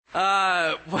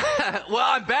Well,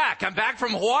 I'm back. I'm back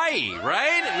from Hawaii,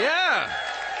 right? Yeah.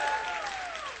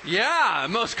 Yeah.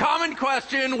 Most common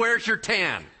question, where's your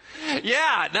tan?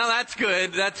 Yeah. No, that's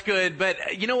good. That's good.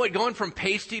 But you know what? Going from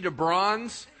pasty to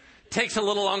bronze takes a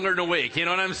little longer than a week. You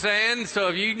know what I'm saying? So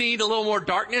if you need a little more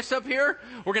darkness up here,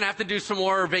 we're going to have to do some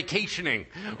more vacationing,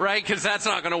 right? Because that's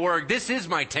not going to work. This is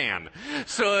my tan.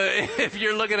 So if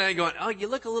you're looking at it going, oh, you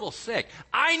look a little sick.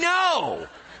 I know.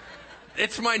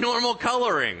 It's my normal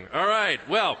coloring. All right.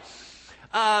 Well,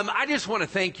 I just want to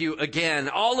thank you again.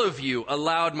 All of you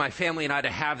allowed my family and I to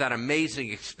have that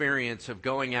amazing experience of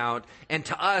going out. And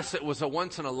to us, it was a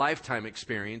once-in-a-lifetime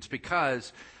experience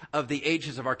because of the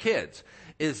ages of our kids.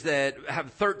 Is that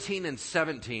have 13 and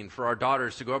 17 for our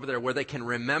daughters to go over there where they can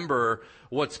remember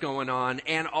what's going on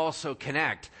and also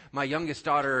connect. My youngest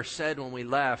daughter said when we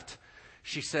left,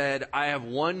 she said, I have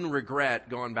one regret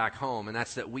going back home, and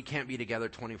that's that we can't be together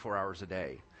 24 hours a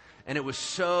day. And it was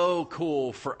so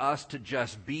cool for us to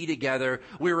just be together.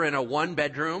 We were in a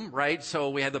one-bedroom, right? So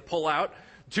we had the pull-out.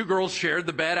 Two girls shared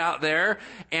the bed out there,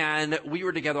 and we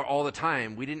were together all the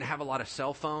time. We didn't have a lot of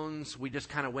cell phones. We just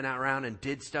kind of went out around and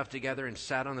did stuff together and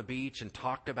sat on the beach and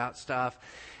talked about stuff.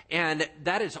 And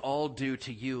that is all due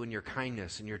to you and your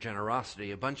kindness and your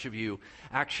generosity. A bunch of you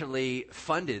actually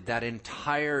funded that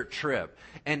entire trip.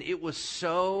 And it was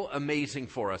so amazing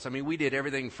for us. I mean, we did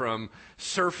everything from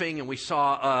surfing, and we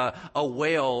saw a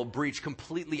whale breach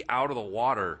completely out of the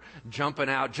water, jumping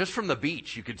out just from the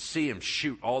beach. You could see him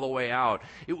shoot all the way out.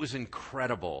 It was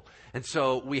incredible. And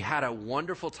so we had a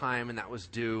wonderful time, and that was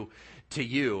due to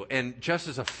you. And just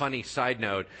as a funny side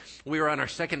note, we were on our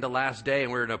second to last day,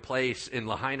 and we were in a place in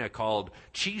Lahaina called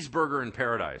Cheeseburger in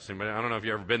Paradise. I don't know if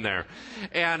you've ever been there.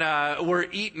 And we're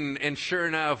eating, and sure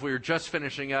enough, we were just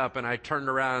finishing up, and I turned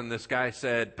around, and this guy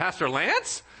said, Pastor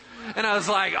Lance? And I was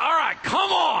like, all right,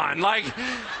 come on. Like,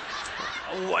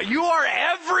 you are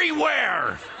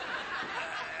everywhere.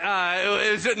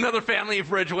 It was another family of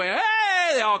Ridgeway.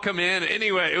 Hey, they all come in.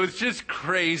 Anyway, it was just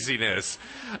craziness.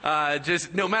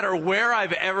 Just no matter where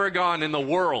I've ever gone in the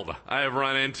world, I have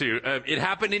run into. It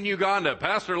happened in Uganda.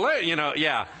 Pastor Lay,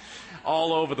 yeah,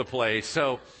 all over the place.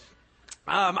 So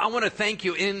I want to thank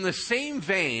you. In the same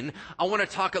vein, I want to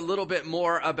talk a little bit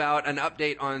more about an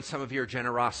update on some of your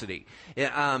generosity.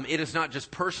 It is not just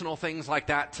personal things like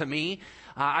that to me.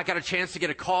 I got a chance to get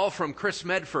a call from Chris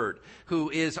Medford, who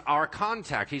is our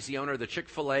contact. He's the owner of the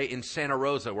Chick-fil-A in Santa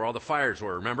Rosa, where all the fires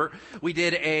were, remember? We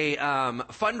did a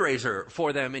fundraiser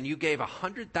for them, and you gave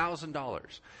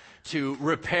 $100,000 to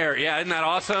repair. Yeah, isn't that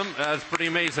awesome? That's pretty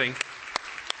amazing.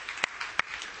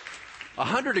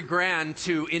 $100,000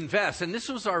 to invest, and this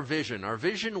was our vision. Our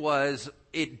vision was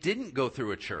it didn't go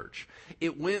through a church.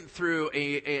 It went through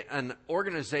an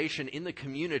organization in the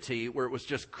community where it was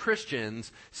just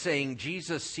Christians saying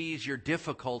Jesus sees your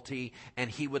difficulty and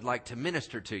he would like to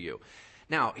minister to you.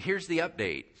 Now, here's the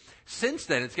update. Since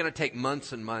then, it's going to take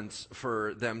months and months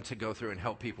for them to go through and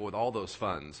help people with all those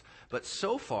funds. But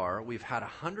so far, we've had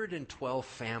 112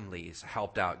 families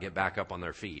helped out get back up on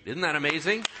their feet. Isn't that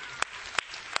amazing?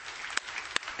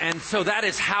 And so that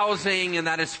is housing and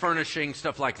that is furnishing,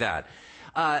 stuff like that.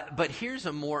 But here's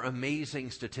a more amazing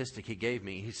statistic he gave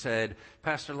me. He said,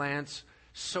 Pastor Lance,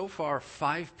 so far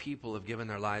 5 people have given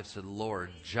their lives to the Lord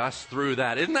just through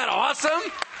that. Isn't that awesome?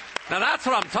 Now that's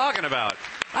what I'm talking about.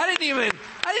 I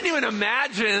didn't even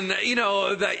imagine,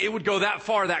 that it would go that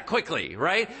far that quickly,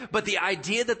 right? But the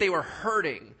idea that they were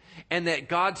hurting and that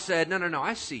God said, no,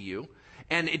 I see you.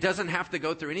 And it doesn't have to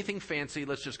go through anything fancy.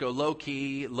 Let's just go low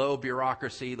key, low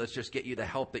bureaucracy. Let's just get you the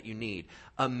help that you need.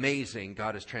 Amazing.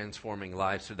 God is transforming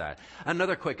lives through that.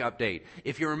 Another quick update.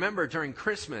 If you remember, during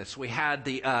Christmas, we had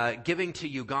the giving to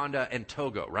Uganda and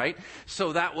Togo, right?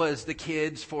 So that was the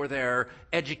kids for their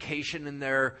education and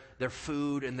their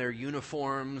food and their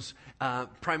uniforms,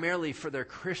 primarily for their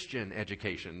Christian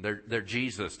education, their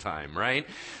Jesus time, right?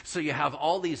 So you have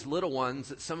all these little ones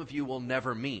that some of you will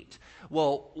never meet.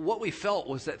 Well, what we felt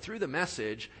was that through the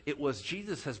message, it was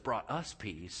Jesus has brought us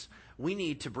peace. We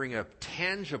need to bring a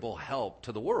tangible help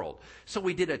to the world. So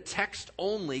we did a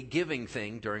text-only giving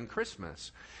thing during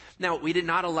Christmas. Now, we did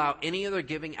not allow any other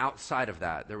giving outside of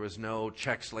that. There was no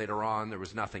checks later on. There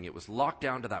was nothing. It was locked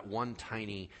down to that one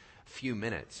tiny few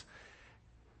minutes.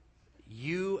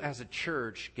 You, as a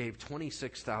church, gave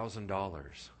 $26,000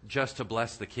 just to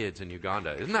bless the kids in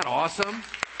Uganda. Isn't that awesome?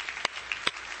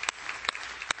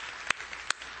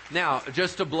 Now,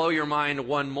 just to blow your mind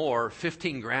one more,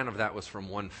 $15,000 of that was from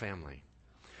one family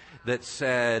that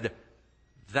said,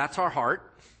 that's our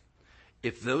heart.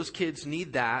 If those kids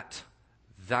need that,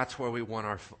 that's where we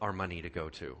want our money to go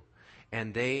to.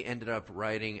 And they ended up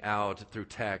writing out through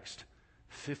text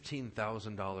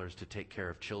 $15,000 to take care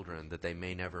of children that they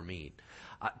may never meet.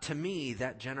 To me,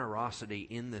 that generosity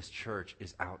in this church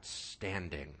is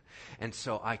outstanding. And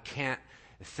so I can't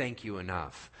thank you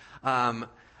enough.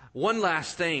 One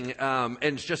last thing, and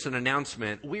it's just an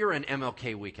announcement. We are in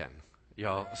MLK weekend.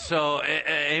 Y'all. So,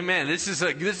 amen. This is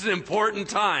an important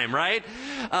time, right?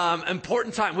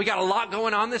 Important time. We got a lot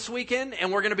going on this weekend,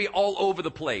 and we're going to be all over the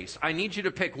place. I need you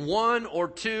to pick one or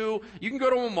two. You can go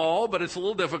to them all, but it's a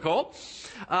little difficult.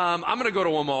 I'm going to go to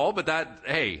them all, but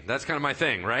that's kind of my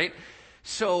thing, right?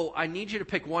 So I need you to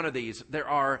pick one of these. There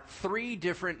are 3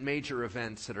 different major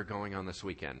events that are going on this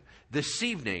weekend. This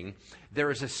evening,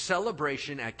 there is a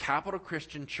celebration at Capital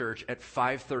Christian Church at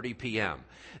 5:30 p.m.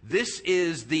 This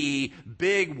is the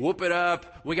big whoop it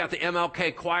up. We got the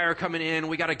MLK choir coming in.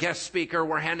 We got a guest speaker.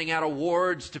 We're handing out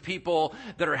awards to people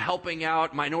that are helping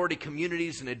out minority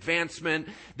communities and advancement.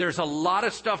 There's a lot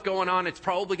of stuff going on. It's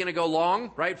probably going to go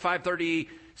long, right? 5:30,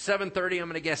 7:30, I'm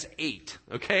going to guess 8,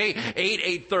 okay?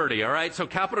 8:30, all right? So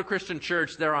Capital Christian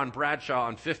Church, they're on Bradshaw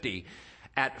on 50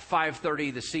 at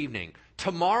 5:30 this evening.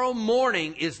 Tomorrow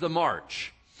morning is the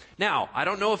march. Now, I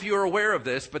don't know if you are aware of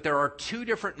this, but there are 2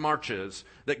 different marches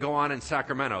that go on in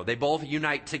Sacramento. They both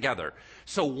unite together.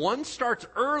 So one starts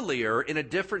earlier in a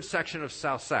different section of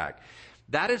South Sac.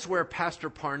 That is where Pastor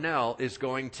Parnell is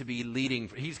going to be leading.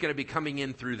 He's going to be coming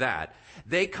in through that.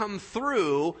 They come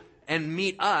through and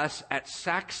meet us at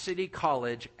Sac City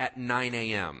College at 9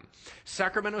 a.m.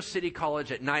 Sacramento City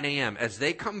College at 9 a.m. As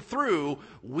they come through,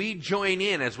 we join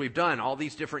in, as we've done all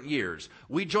these different years.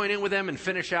 We join in with them and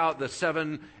finish out the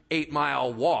 7-8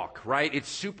 mile walk, right? It's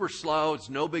super slow. It's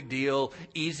no big deal.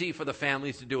 Easy for the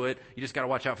families to do it. You just got to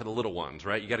watch out for the little ones,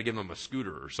 right? You got to give them a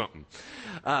scooter or something.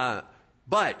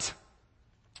 But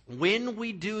when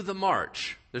we do the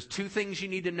march, there's 2 things you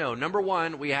need to know. Number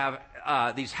 1, we have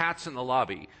these hats in the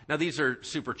lobby. Now, these are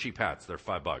super cheap hats. They're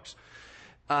 $5.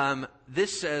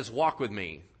 This says, walk with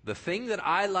me. The thing that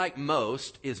I like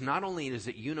most is not only is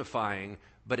it unifying,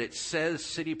 but it says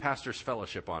City Pastors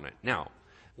Fellowship on it. Now,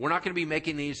 we're not going to be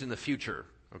making these in the future,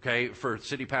 okay, for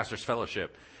City Pastors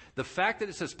Fellowship. The fact that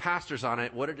it says pastors on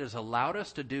it, what it has allowed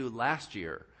us to do last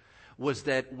year was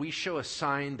that we show a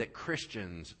sign that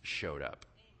Christians showed up.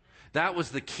 That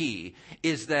was the key,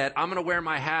 is that I'm going to wear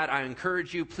my hat. I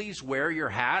encourage you, please wear your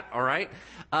hat, all right?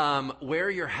 Wear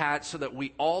your hat so that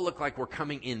we all look like we're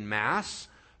coming in mass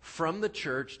from the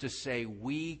church to say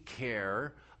we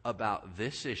care about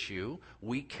this issue.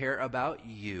 We care about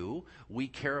you. We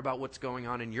care about what's going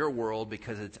on in your world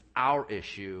because it's our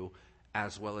issue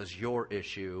as well as your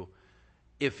issue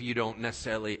if you don't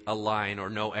necessarily align or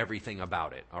know everything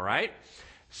about it, all right?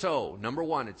 So, number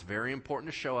 1, it's very important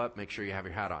to show up. Make sure you have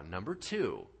your hat on. Number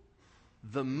 2,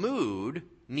 the mood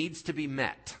needs to be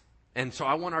met. And so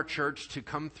I want our church to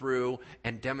come through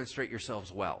and demonstrate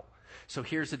yourselves well. So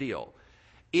here's the deal.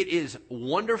 It is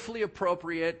wonderfully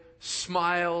appropriate,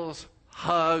 smiles,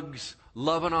 hugs,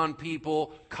 loving on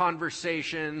people,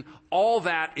 conversation, all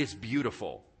that is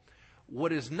beautiful.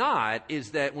 What is not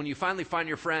is that when you finally find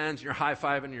your friends, you're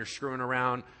high-fiving, and you're screwing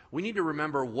around, we need to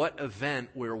remember what event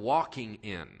we're walking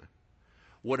in.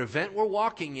 What event we're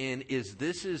walking in is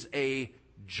this is a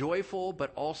joyful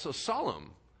but also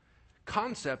solemn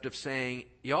concept of saying,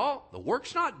 y'all, the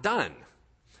work's not done.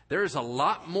 There's a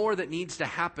lot more that needs to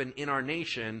happen in our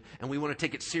nation, and we want to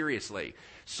take it seriously.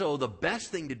 So the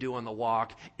best thing to do on the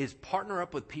walk is partner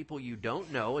up with people you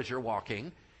don't know as you're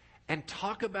walking and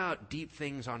talk about deep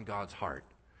things on God's heart.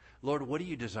 Lord, what do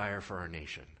you desire for our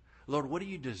nation? Lord, what do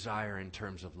you desire in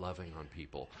terms of loving on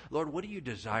people? Lord, what do you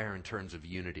desire in terms of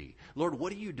unity? Lord,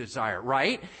 what do you desire,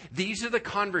 right? These are the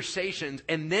conversations,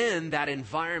 and then that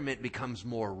environment becomes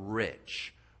more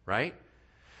rich, right?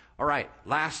 All right,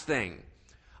 last thing.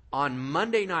 On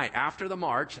Monday night after the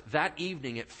march, that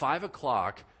evening at 5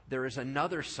 o'clock, there is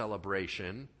another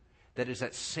celebration that is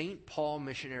at St. Paul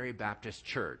Missionary Baptist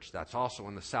Church. That's also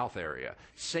in the South area.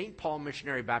 St. Paul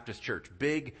Missionary Baptist Church,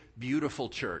 big, beautiful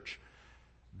church.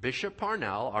 Bishop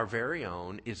Parnell, our very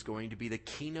own, is going to be the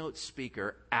keynote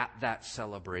speaker at that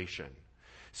celebration.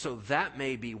 So that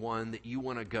may be one that you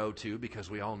want to go to because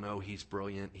we all know he's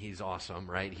brilliant, he's awesome,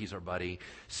 right? He's our buddy.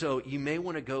 So you may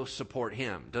want to go support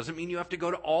him. Doesn't mean you have to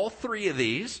go to all 3 of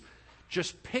these.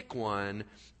 Just pick one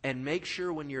and make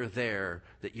sure when you're there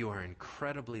that you are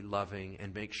incredibly loving,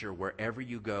 and make sure wherever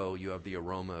you go, you have the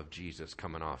aroma of Jesus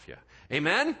coming off you.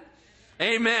 Amen?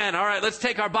 Amen. All right, let's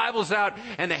take our Bibles out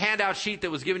and the handout sheet that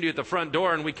was given to you at the front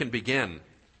door, and we can begin.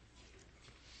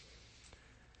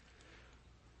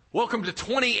 Welcome to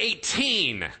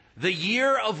 2018, the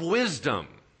year of wisdom.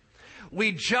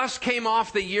 We just came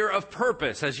off the year of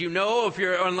purpose. As you know,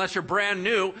 unless you're brand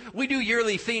new, we do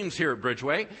yearly themes here at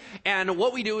Bridgeway. And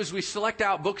what we do is we select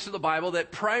out books of the Bible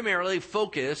that primarily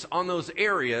focus on those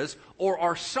areas or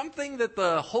are something that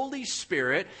the Holy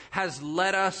Spirit has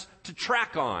led us to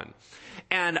track on.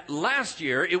 And last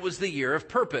year, it was the year of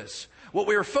purpose. What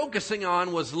we were focusing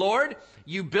on was, Lord,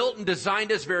 you built and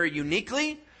designed us very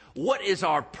uniquely. What is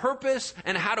our purpose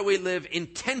and how do we live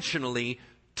intentionally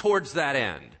towards that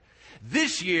end?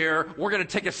 This year, we're going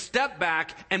to take a step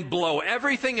back and blow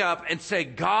everything up and say,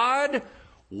 God,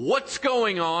 what's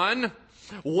going on?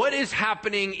 What is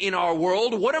happening in our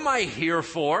world? What am I here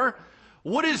for?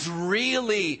 What is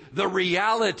really the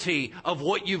reality of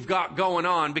what you've got going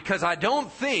on? Because I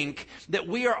don't think that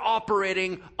we are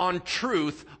operating on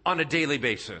truth on a daily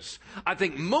basis. I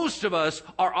think most of us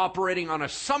are operating on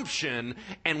assumption,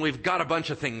 and we've got a bunch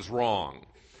of things wrong.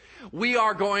 We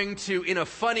are going to, in a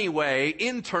funny way,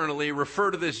 internally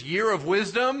refer to this year of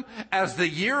wisdom as the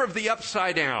year of the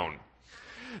upside down.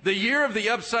 The year of the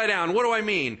upside down. What do I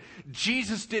mean?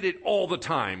 Jesus did it all the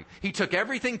time. He took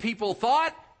everything people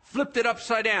thought, flipped it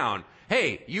upside down.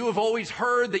 Hey, you have always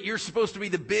heard that you're supposed to be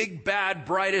the big, bad,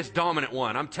 brightest, dominant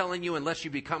one. I'm telling you, unless you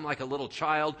become like a little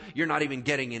child, you're not even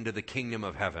getting into the kingdom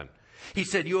of heaven. He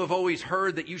said, you have always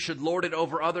heard that you should lord it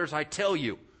over others. I tell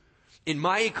you, in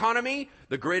my economy,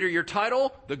 the greater your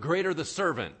title, the greater the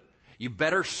servant. You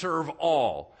better serve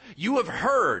all. You have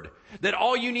heard that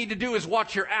all you need to do is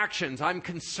watch your actions. I'm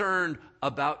concerned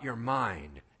about your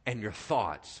mind and your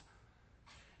thoughts.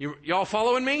 Y'all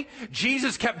following me?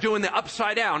 Jesus kept doing the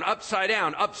upside down, upside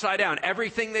down, upside down.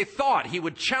 Everything they thought, he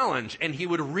would challenge and he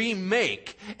would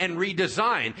remake and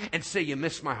redesign and say, you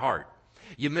missed my heart.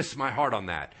 You missed my heart on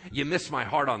that. You missed my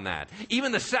heart on that.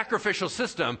 Even the sacrificial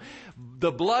system,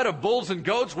 the blood of bulls and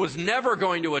goats was never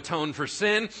going to atone for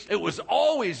sin. It was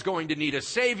always going to need a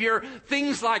savior,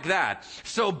 things like that.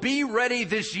 So be ready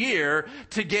this year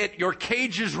to get your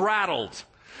cages rattled.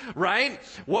 Right?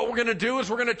 What we're going to do is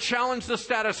we're going to challenge the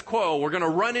status quo. We're going to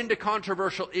run into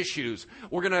controversial issues.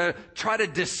 We're going to try to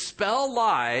dispel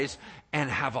lies and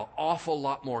have an awful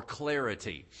lot more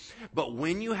clarity. But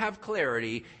when you have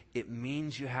clarity, it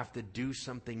means you have to do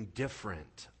something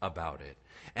different about it.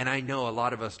 And I know a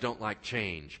lot of us don't like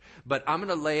change, but I'm going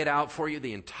to lay it out for you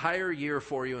the entire year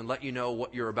for you and let you know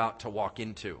what you're about to walk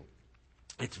into.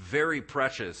 It's very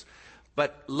precious,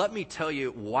 but let me tell you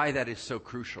why that is so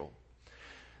crucial.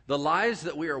 The lives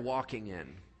that we are walking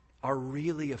in are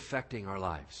really affecting our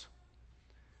lives.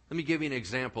 Let me give you an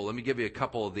example. Let me give you a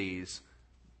couple of these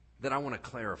that I want to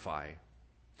clarify.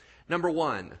 Number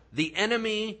one, the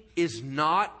enemy is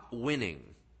not winning.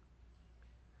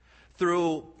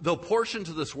 Though portions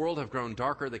of this world have grown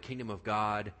darker, the kingdom of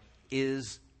God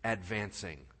is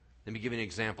advancing. Let me give you an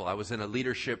example. I was in a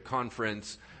leadership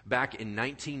conference back in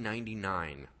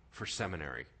 1999 for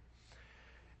seminary.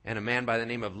 And a man by the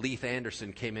name of Leith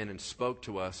Anderson came in and spoke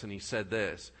to us, and he said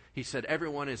this. He said,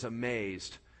 everyone is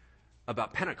amazed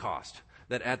about Pentecost,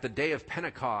 that at the day of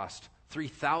Pentecost,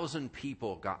 3,000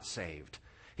 people got saved.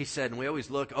 He said, and we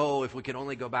always look, if we could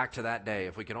only go back to that day,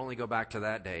 if we could only go back to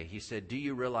that day. He said, do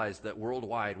you realize that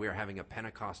worldwide we are having a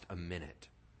Pentecost a minute?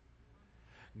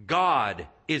 God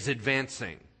is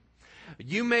advancing.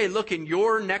 You may look in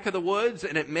your neck of the woods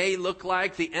and it may look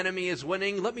like the enemy is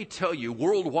winning. Let me tell you,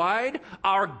 worldwide,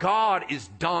 our God is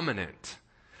dominant.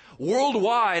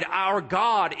 Worldwide, our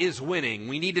God is winning.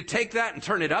 We need to take that and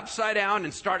turn it upside down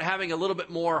and start having a little bit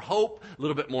more hope, a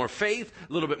little bit more faith,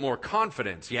 a little bit more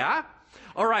confidence. Yeah?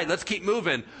 All right, let's keep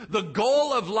moving. The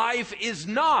goal of life is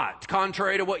not,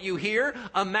 contrary to what you hear,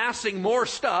 amassing more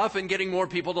stuff and getting more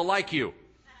people to like you.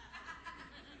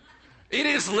 It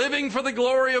is living for the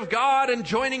glory of God and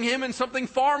joining Him in something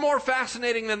far more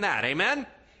fascinating than that. Amen?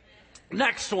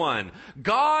 Next one.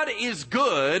 God is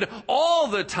good all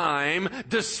the time,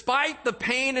 despite the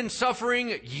pain and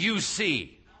suffering you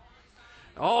see.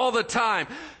 All the time.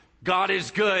 God is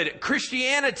good.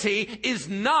 Christianity is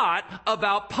not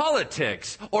about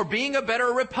politics or being a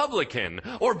better Republican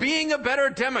or being a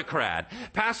better Democrat.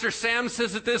 Pastor Sam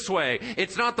says it this way.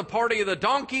 It's not the party of the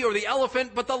donkey or the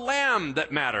elephant, but the lamb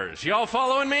that matters. Y'all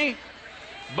following me?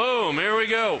 Boom. Here we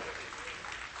go.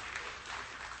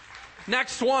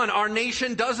 Next one. Our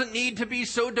nation doesn't need to be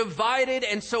so divided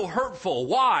and so hurtful.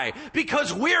 Why?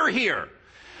 Because we're here.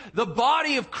 The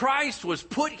body of Christ was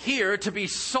put here to be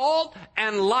salt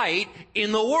and light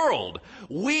in the world.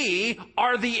 We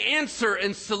are the answer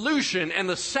and solution and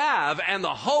the salve and the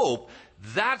hope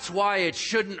That's why it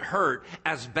shouldn't hurt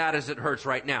as bad as it hurts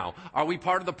right now. Are we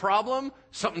part of the problem?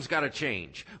 Something's got to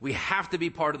change. We have to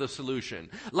be part of the solution.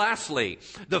 Lastly,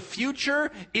 the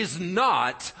future is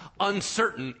not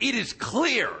uncertain. It is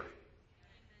clear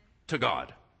to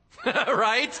God.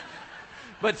 Right?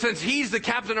 But since he's the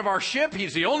captain of our ship,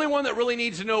 he's the only one that really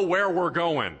needs to know where we're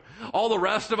going. All the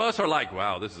rest of us are like,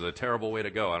 wow, this is a terrible way to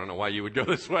go. I don't know why you would go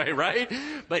this way, right?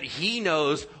 But he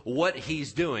knows what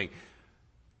he's doing.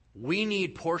 We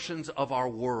need portions of our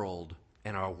world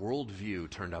and our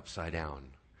worldview turned upside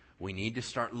down. We need to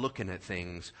start looking at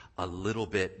things a little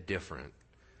bit different.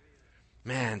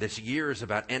 Man, this year is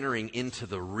about entering into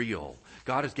the real.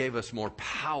 God has gave us more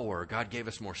power. God gave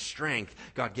us more strength.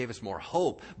 God gave us more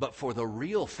hope. But for the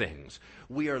real things,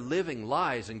 we are living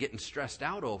lies and getting stressed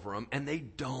out over them, and they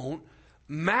don't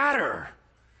matter.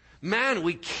 Man,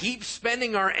 we keep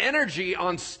spending our energy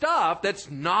on stuff that's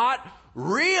not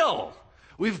real.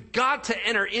 We've got to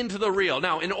enter into the real.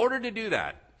 Now, in order to do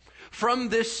that, from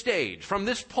this stage, from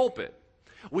this pulpit,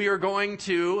 we are going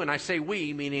to, and I say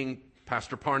we, meaning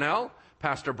Pastor Parnell,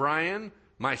 Pastor Brian,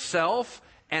 myself,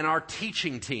 and our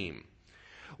teaching team.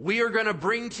 We are going to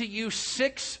bring to you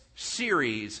 6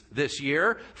 series this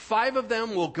year. 5 of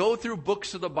them will go through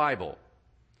books of the Bible.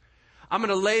 I'm going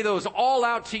to lay those all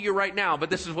out to you right now, but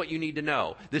this is what you need to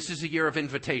know. This is a year of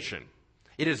invitation.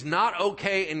 It is not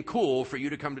okay and cool for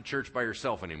you to come to church by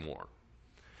yourself anymore.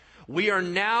 We are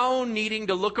now needing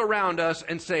to look around us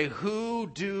and say,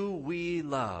 who do we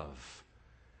love?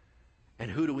 And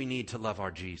who do we need to love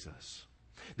our Jesus?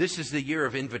 This is the year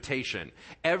of invitation.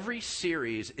 Every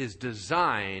series is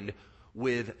designed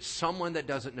with someone that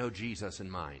doesn't know Jesus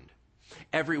in mind.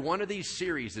 Every one of these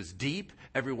series is deep.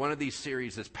 Every one of these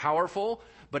series is powerful,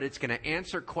 but it's going to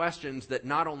answer questions that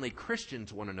not only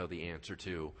Christians want to know the answer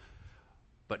to,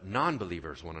 but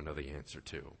non-believers want to know the answer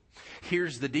to.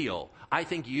 Here's the deal. I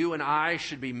think you and I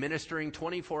should be ministering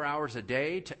 24 hours a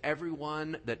day to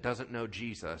everyone that doesn't know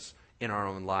Jesus in our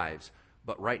own lives.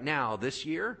 But right now, this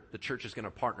year, the church is going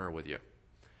to partner with you.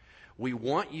 We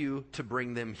want you to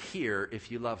bring them here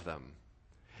if you love them.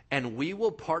 And we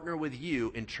will partner with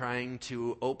you in trying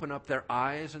to open up their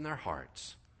eyes and their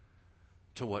hearts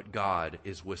to what God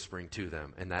is whispering to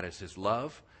them. And that is His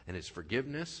love and His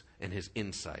forgiveness and His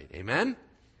insight. Amen?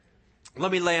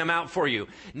 Let me lay them out for you.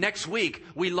 Next week,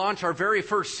 we launch our very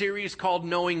first series called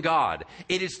Knowing God.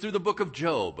 It is through the book of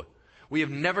Job. We have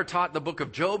never taught the book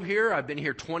of Job here. I've been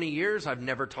here 20 years. I've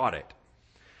never taught it.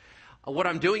 What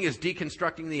I'm doing is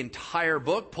deconstructing the entire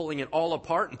book, pulling it all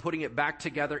apart and putting it back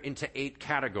together into 8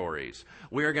 categories.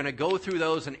 We are going to go through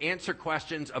those and answer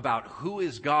questions about who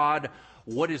is God,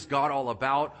 what is God all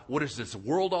about, what is this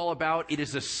world all about. It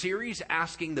is a series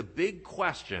asking the big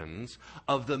questions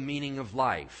of the meaning of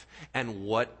life and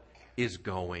what is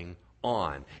going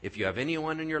on. If you have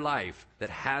anyone in your life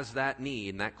that has that need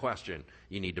and that question,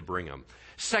 you need to bring them.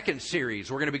 Second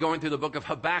series, we're going to be going through the book of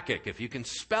Habakkuk. If you can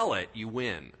spell it, you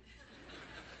win.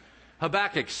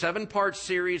 Habakkuk, 7-part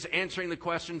series answering the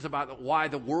questions about why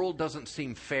the world doesn't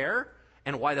seem fair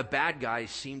and why the bad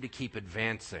guys seem to keep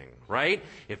advancing, right?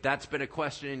 If that's been a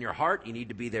question in your heart, you need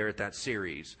to be there at that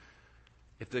series.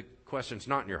 If the question's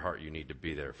not in your heart, you need to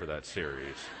be there for that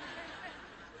series.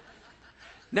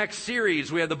 Next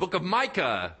series, we have the book of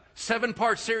Micah.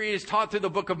 7-part series taught through the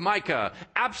book of Micah.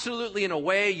 Absolutely in a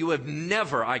way you have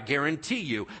never, I guarantee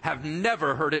you, have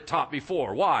never heard it taught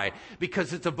before. Why?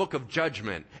 Because it's a book of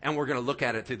judgment, and we're going to look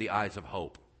at it through the eyes of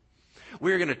hope.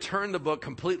 We're going to turn the book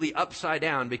completely upside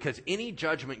down because any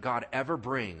judgment God ever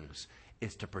brings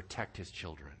is to protect His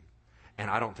children.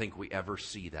 And I don't think we ever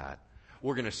see that.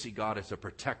 We're going to see God as a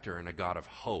protector and a God of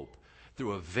hope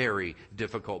through a very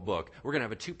difficult book. We're going to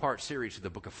have a 2-part series of the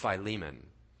book of Philemon.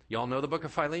 Y'all know the book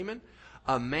of Philemon?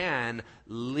 A man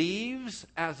leaves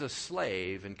as a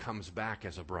slave and comes back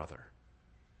as a brother.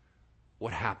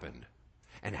 What happened?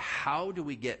 And how do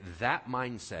we get that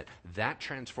mindset, that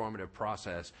transformative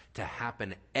process to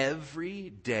happen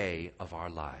every day of our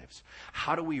lives?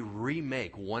 How do we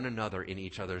remake one another in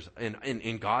each other's,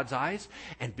 in God's eyes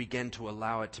and begin to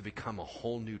allow it to become a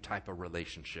whole new type of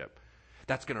relationship?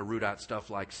 That's going to root out stuff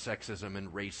like sexism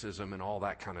and racism and all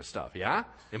that kind of stuff. Yeah?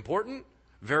 Important?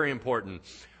 Very important.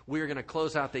 We are going to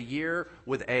close out the year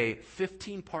with a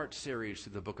 15-part series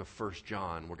through the book of 1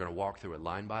 John. We're going to walk through it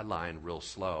line by line real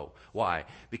slow. Why?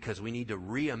 Because we need to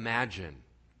reimagine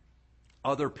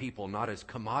other people not as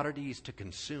commodities to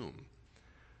consume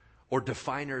or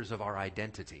definers of our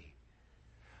identity,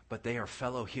 but they are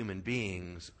fellow human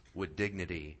beings with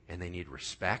dignity, and they need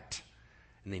respect,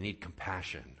 and they need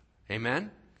compassion. Amen?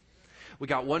 We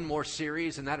got one more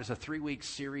series, and that is a 3-week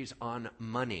series on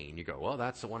money. And you go, well,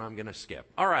 that's the one I'm going to skip.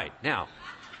 All right, now,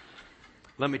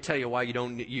 let me tell you why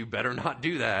you better not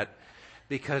do that,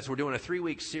 because we're doing a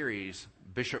 3-week series.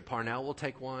 Bishop Parnell will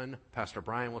take one, Pastor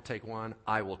Brian will take one,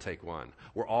 I will take one.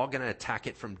 We're all going to attack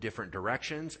it from different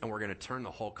directions, and we're going to turn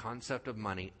the whole concept of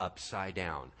money upside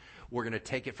down. We're going to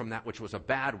take it from that which was a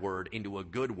bad word into a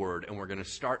good word, and we're going to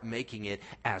start making it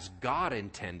as God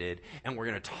intended, and we're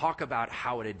going to talk about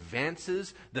how it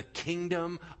advances the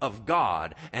kingdom of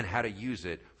God and how to use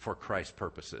it for Christ's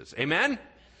purposes. Amen?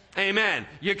 Amen.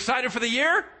 You excited for the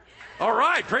year? All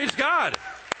right, praise God.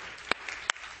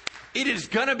 It is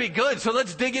going to be good. So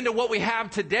let's dig into what we have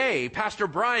today. Pastor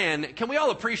Brian, can we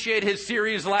all appreciate his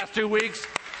series the last 2 weeks?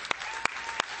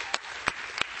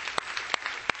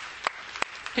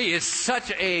 He is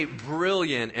such a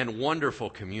brilliant and wonderful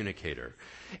communicator.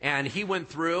 And he went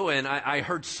through, and I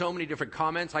heard so many different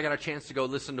comments. I got a chance to go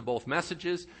listen to both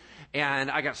messages.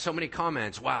 And I got so many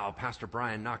comments. Wow, Pastor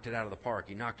Brian knocked it out of the park.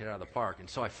 He knocked it out of the park. And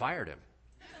so I fired him.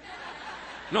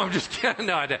 No, I'm just kidding.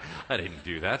 No, I didn't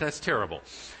do that. That's terrible.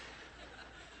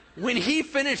 When he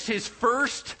finished his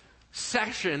first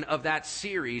section of that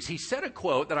series, he said a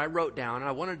quote that I wrote down, and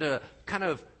I wanted to kind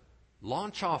of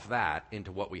launch off that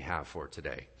into what we have for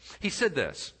today. He said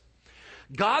this: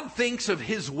 God thinks of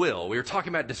his will. We were talking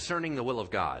about discerning the will of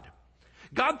God.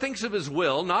 God thinks of his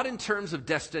will not in terms of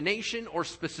destination or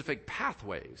specific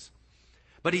pathways,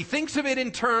 but he thinks of it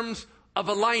in terms of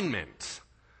alignment,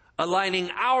 aligning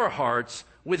our hearts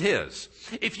with his.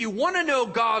 If you want to know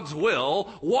God's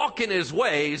will, walk in his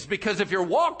ways, because if you're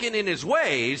walking in his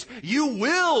ways, you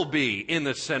will be in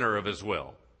the center of his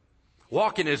will.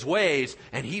 Walk in his ways,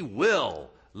 and he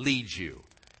will lead you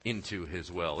into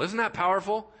his will. Isn't that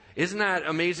powerful? Isn't that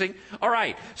amazing? All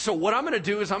right, so what I'm going to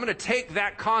do is I'm going to take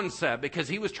that concept, because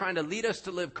he was trying to lead us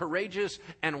to live courageous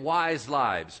and wise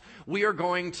lives. We are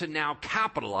going to now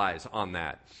capitalize on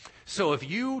that. So if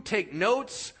you take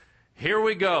notes, here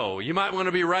we go. You might want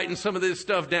to be writing some of this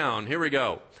stuff down. Here we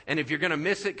go. And if you're going to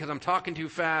miss it because I'm talking too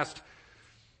fast,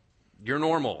 you're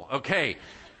normal. Okay.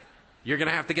 You're going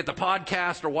to have to get the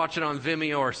podcast or watch it on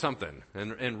Vimeo or something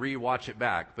and re-watch it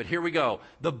back. But here we go.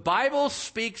 The Bible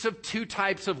speaks of 2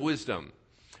 types of wisdom.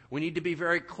 We need to be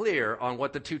very clear on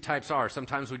what the 2 types are.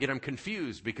 Sometimes we get them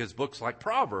confused because books like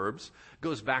Proverbs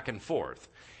goes back and forth.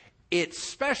 It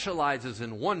specializes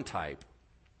in one type,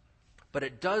 but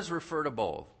it does refer to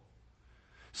both.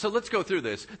 So let's go through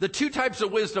this. The 2 types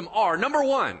of wisdom are, number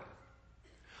 1,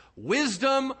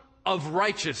 wisdom of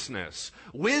righteousness.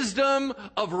 Wisdom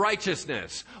of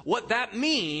righteousness. What that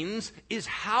means is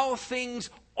how things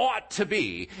ought to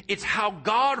be. It's how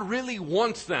God really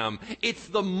wants them. It's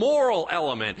the moral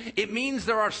element. It means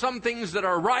there are some things that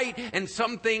are right and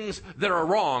some things that are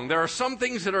wrong. There are some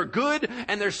things that are good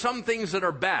and there's some things that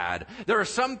are bad. There are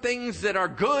some things that are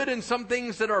good and some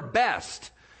things that are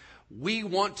best. We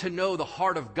want to know the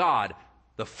heart of God.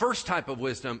 The first type of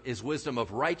wisdom is wisdom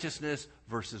of righteousness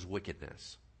versus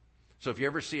wickedness. So if you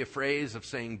ever see a phrase of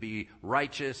saying be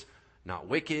righteous, not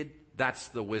wicked, that's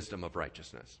the wisdom of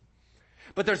righteousness.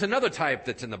 But there's another type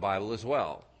that's in the Bible as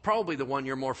well, probably the one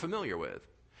you're more familiar with.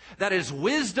 That is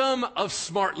wisdom of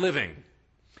smart living.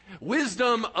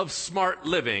 Wisdom of smart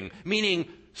living, meaning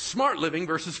smart living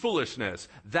versus foolishness.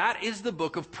 That is the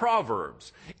book of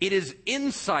Proverbs. It is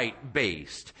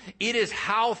insight-based. It is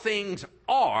how things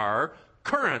are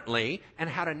currently and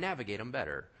how to navigate them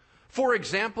better. For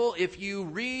example, if you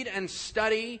read and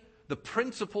study the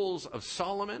principles of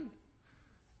Solomon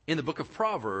in the book of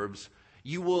Proverbs,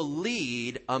 you will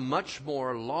lead a much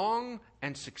more long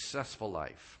and successful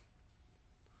life.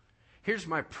 Here's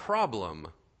my problem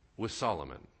with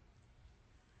Solomon.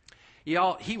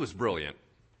 Y'all, he was brilliant.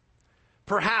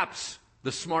 Perhaps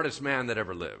the smartest man that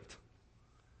ever lived.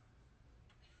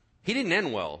 He didn't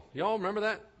end well. Y'all remember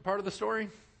that part of the story?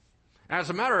 As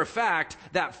a matter of fact,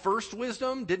 that first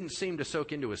wisdom didn't seem to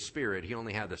soak into his spirit. He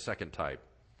only had the second type.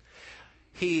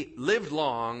 He lived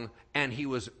long and he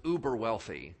was uber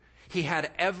wealthy. He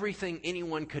had everything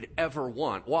anyone could ever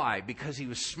want. Why? Because he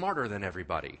was smarter than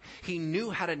everybody. He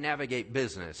knew how to navigate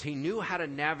business. He knew how to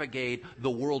navigate the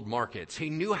world markets. He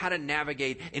knew how to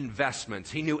navigate investments.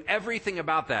 He knew everything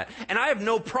about that. And I have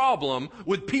no problem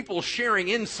with people sharing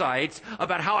insights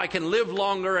about how I can live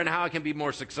longer and how I can be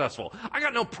more successful. I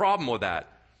got no problem with that.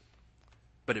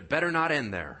 But it better not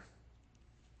end there.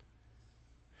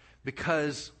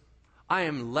 Because I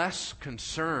am less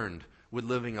concerned with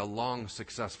living a long,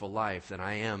 successful life than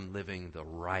I am living the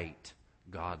right,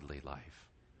 godly life.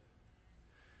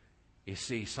 You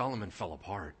see, Solomon fell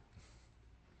apart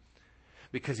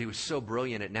because he was so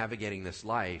brilliant at navigating this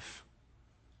life.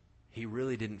 he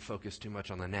really didn't focus too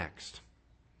much on the next.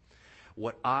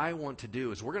 What I want to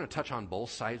do is we're going to touch on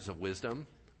both sides of wisdom,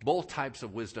 both types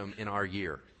of wisdom in our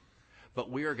year. But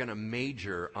we are going to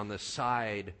major on the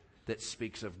side that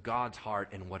speaks of God's heart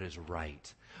and what is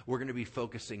right. We're going to be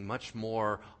focusing much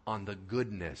more on the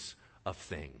goodness of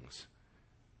things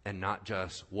and not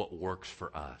just what works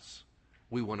for us.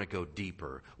 We want to go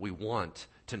deeper. We want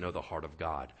to know the heart of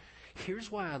God.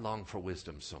 Here's why I long for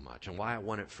wisdom so much and why I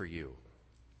want it for you.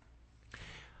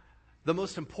 The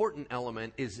most important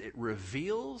element is it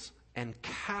reveals and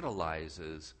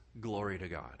catalyzes glory to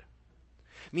God.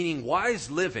 Meaning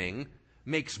wise living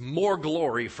makes more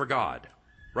glory for God,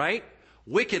 right?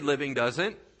 Wicked living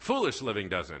doesn't. Foolish living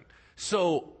doesn't.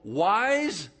 So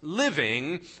wise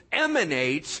living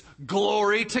emanates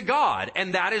glory to God.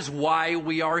 And that is why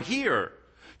we are here,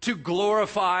 to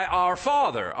glorify our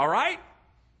Father, all right?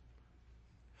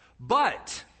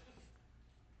 But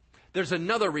there's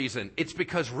another reason. It's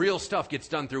because real stuff gets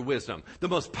done through wisdom. The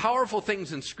most powerful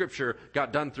things in Scripture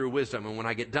got done through wisdom. And when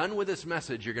I get done with this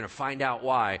message, you're going to find out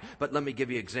why. But let me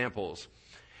give you examples.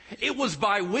 It was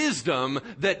by wisdom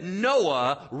that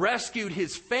Noah rescued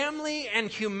his family and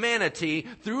humanity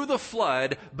through the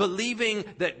flood, believing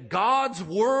that God's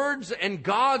words and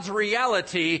God's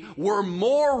reality were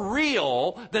more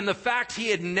real than the fact he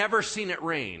had never seen it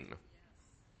rain.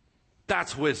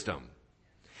 That's wisdom.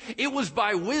 It was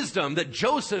by wisdom that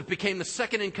Joseph became the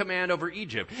second in command over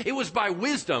Egypt. It was by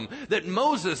wisdom that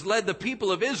Moses led the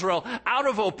people of Israel out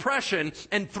of oppression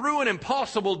and through an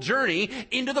impossible journey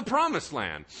into the promised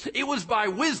land. It was by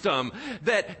wisdom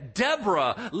that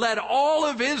Deborah led all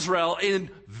of Israel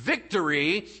in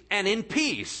victory and in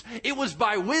peace. It was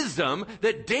by wisdom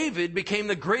that David became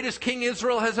the greatest king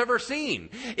Israel has ever seen.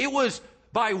 It was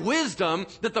by wisdom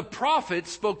that the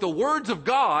prophets spoke the words of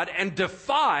God and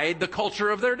defied the culture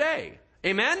of their day.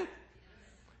 Amen?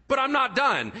 But I'm not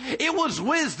done. It was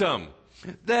wisdom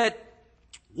that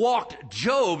walked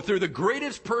Job through the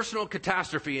greatest personal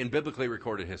catastrophe in biblically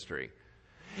recorded history.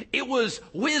 It was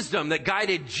wisdom that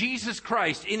guided Jesus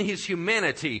Christ in his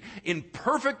humanity in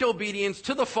perfect obedience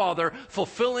to the Father,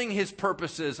 fulfilling his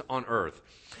purposes on earth.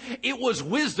 It was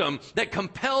wisdom that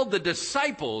compelled the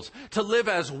disciples to live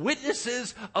as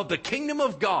witnesses of the kingdom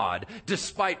of God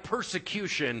despite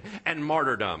persecution and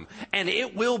martyrdom. And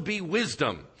it will be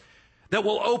wisdom that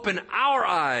will open our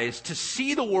eyes to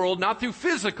see the world not through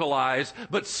physical eyes,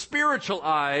 but spiritual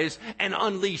eyes, and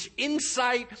unleash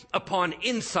insight upon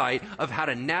insight of how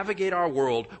to navigate our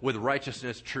world with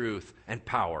righteousness, truth, and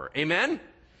power. Amen?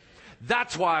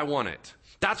 That's why I want it.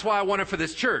 That's why I want it for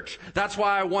this church. That's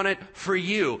why I want it for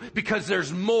you, because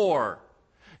there's more.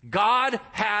 God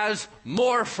has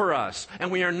more for us,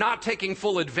 and we are not taking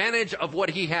full advantage of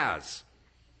what he has.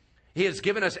 He has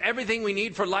given us everything we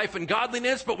need for life and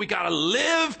godliness, but we got to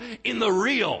live in the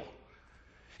real.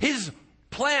 His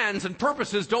plans and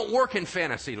purposes don't work in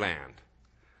fantasy land.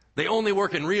 They only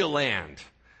work in real land.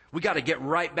 We got to get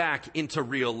right back into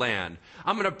real land.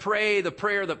 I'm going to pray the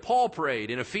prayer that Paul prayed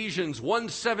in Ephesians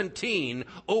 1:17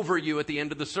 over you at the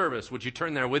end of the service. Would you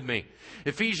turn there with me?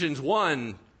 Ephesians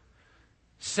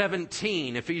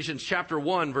 1:17, Ephesians chapter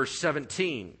 1, verse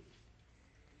 17.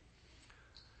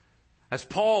 As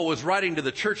Paul was writing to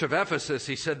the church of Ephesus,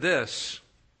 he said this.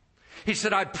 He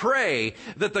said, I pray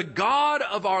that the God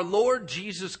of our Lord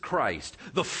Jesus Christ,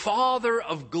 the Father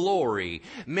of glory,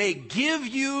 may give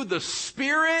you the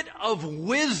spirit of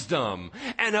wisdom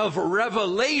and of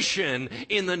revelation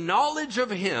in the knowledge of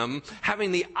him,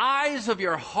 having the eyes of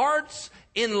your hearts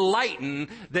enlightened,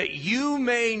 that you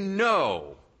may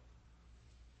know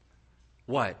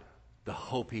what? The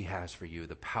hope he has for you,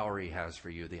 the power he has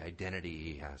for you, the identity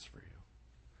he has for you.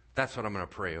 That's what I'm going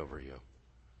to pray over you.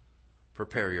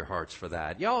 Prepare your hearts for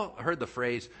that. Y'all heard the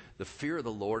phrase, the fear of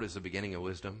the Lord is the beginning of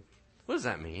wisdom? What does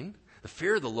that mean? The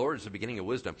fear of the Lord is the beginning of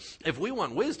wisdom. If we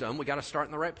want wisdom, we got to start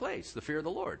in the right place, the fear of the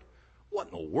Lord. What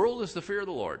in the world is the fear of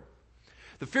the Lord?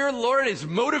 The fear of the Lord is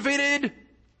motivated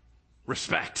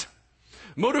respect.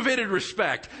 Motivated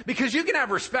respect. Because you can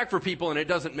have respect for people and it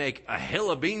doesn't make a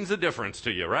hill of beans of difference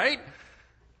to you, right?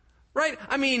 Right?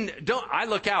 I mean, I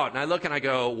look out and I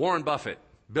go, Warren Buffett,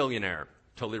 billionaire,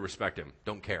 totally respect him,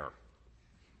 don't care.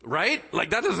 Right?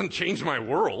 Like, that doesn't change my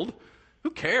world.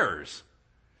 Who cares?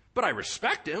 But I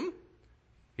respect him.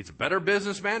 He's a better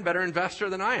businessman, better investor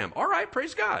than I am. All right,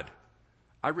 praise God.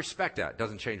 I respect that.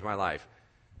 Doesn't change my life.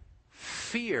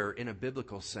 Fear, in a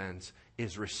biblical sense,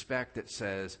 is respect that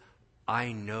says,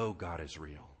 I know God is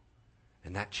real.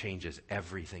 And that changes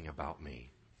everything about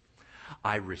me.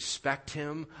 I respect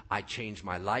him. I change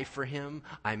my life for him.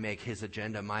 I make his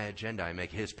agenda my agenda. I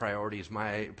make his priorities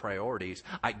my priorities.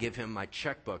 I give him my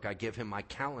checkbook. I give him my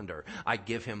calendar. I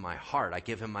give him my heart. I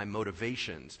give him my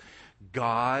motivations.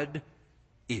 God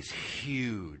is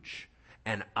huge,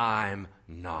 and I'm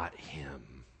not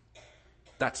him.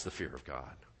 That's the fear of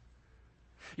God.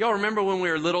 Y'all remember when we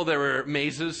were little, there were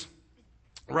mazes?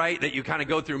 Right? That you kind of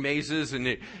go through mazes and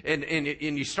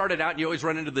you started out and you always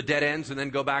run into the dead ends and then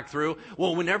go back through.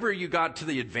 Well, whenever you got to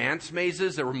the advanced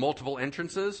mazes, there were multiple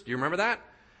entrances. Do you remember that?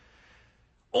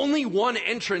 Only one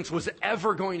entrance was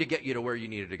ever going to get you to where you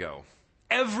needed to go.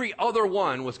 Every other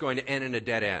one was going to end in a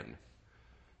dead end.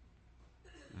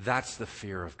 That's the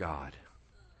fear of God.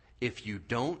 If you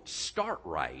don't start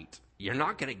right, you're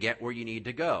not going to get where you need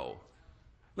to go.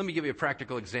 Let me give you a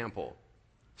practical example.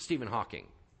 Stephen Hawking.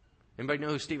 Anybody know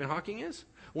who Stephen Hawking is?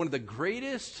 One of the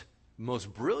greatest,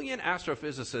 most brilliant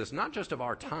astrophysicists, not just of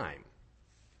our time,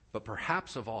 but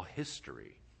perhaps of all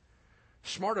history.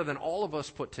 Smarter than all of us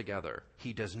put together.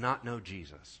 He does not know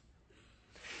Jesus.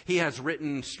 He has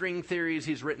written string theories.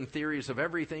 He's written theories of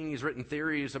everything. He's written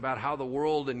theories about how the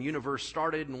world and universe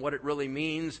started and what it really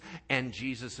means. And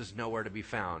Jesus is nowhere to be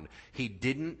found. He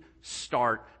didn't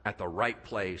start at the right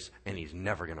place, and he's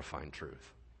never going to find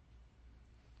truth.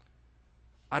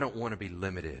 I don't want to be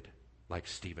limited like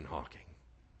Stephen Hawking.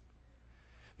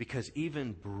 Because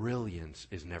even brilliance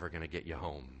is never going to get you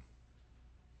home.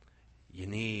 You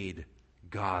need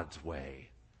God's way.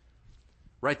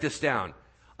 Write this down.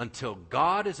 Until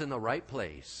God is in the right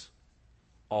place,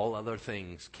 all other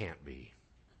things can't be.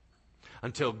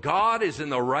 Until God is in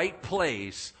the right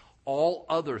place, all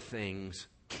other things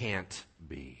can't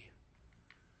be.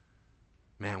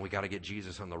 Man, we got to get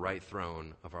Jesus on the right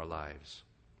throne of our lives.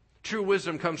 True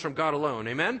wisdom comes from God alone.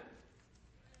 Amen?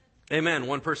 Amen.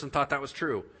 One person thought that was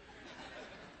true.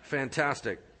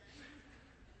 Fantastic.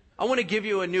 I want to give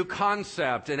you a new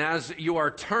concept, and as you are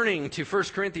turning to 1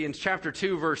 Corinthians chapter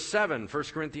 2, verse 7, 1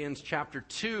 Corinthians chapter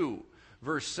 2,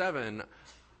 verse 7,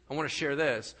 I want to share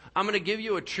this. I'm going to give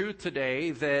you a truth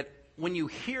today that when you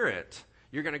hear it,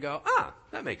 you're going to go,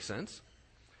 that makes sense.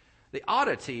 The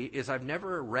oddity is I've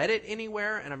never read it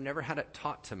anywhere, and I've never had it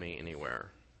taught to me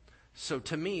anywhere. So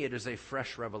to me, it is a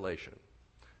fresh revelation.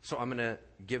 So I'm going to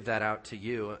give that out to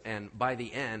you, and by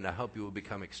the end, I hope you will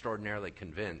become extraordinarily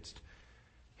convinced.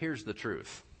 Here's the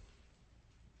truth.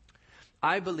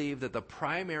 I believe that the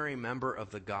primary member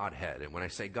of the Godhead, and when I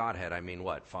say Godhead, I mean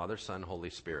what? Father, Son, Holy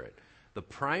Spirit. The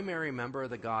primary member of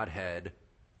the Godhead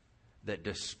that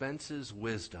dispenses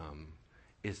wisdom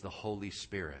is the Holy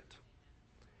Spirit.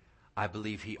 I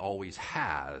believe he always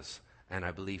has, and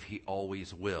I believe he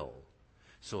always will.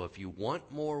 So if you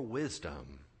want more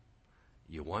wisdom,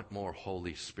 you want more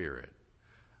Holy Spirit.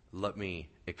 Let me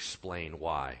explain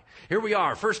why. Here we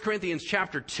are, 1 Corinthians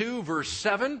chapter 2, verse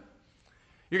 7.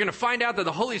 You're going to find out that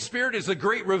the Holy Spirit is the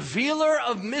great revealer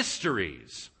of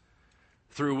mysteries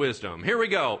through wisdom. Here we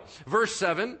go. Verse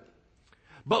 7.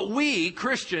 But we,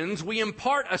 Christians, we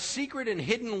impart a secret and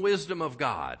hidden wisdom of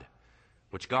God,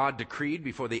 which God decreed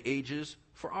before the ages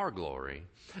for our glory.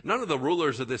 None of the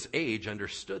rulers of this age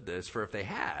understood this, for if they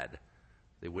had,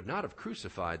 they would not have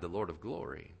crucified the Lord of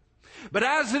glory. But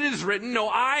as it is written, no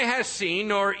eye has seen,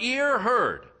 nor ear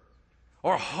heard,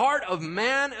 or heart of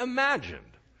man imagined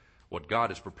what God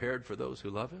has prepared for those who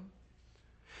love him.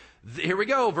 Here we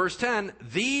go, verse 10.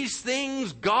 These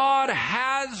things God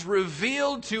has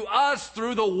revealed to us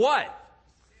through the what?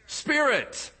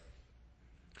 Spirit.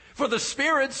 For the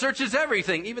Spirit searches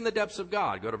everything, even the depths of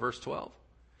God. Go to verse 12.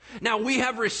 Now we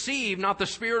have received not the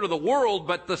spirit of the world,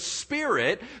 but the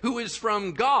Spirit who is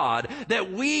from God,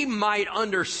 that we might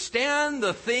understand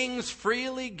the things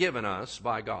freely given us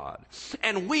by God.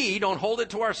 And we don't hold it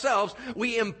to ourselves.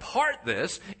 We impart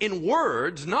this in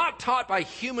words not taught by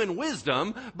human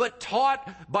wisdom, but taught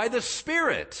by the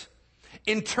Spirit,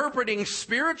 interpreting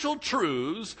spiritual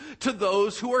truths to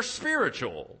those who are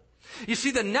spiritual. You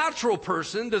see, the natural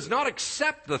person does not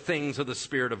accept the things of the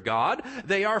Spirit of God.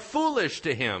 They are foolish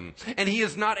to him, and he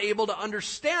is not able to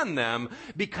understand them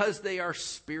because they are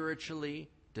spiritually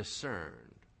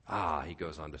discerned. He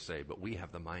goes on to say, but we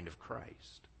have the mind of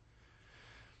Christ.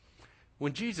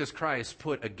 When Jesus Christ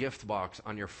put a gift box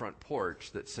on your front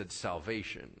porch that said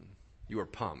salvation, you were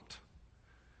pumped.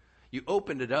 You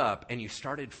opened it up and you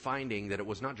started finding that it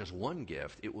was not just one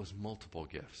gift, it was multiple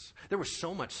gifts. There was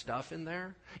so much stuff in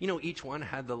there. You know, each one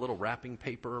had the little wrapping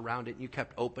paper around it and you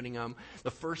kept opening them.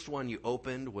 The first one you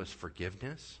opened was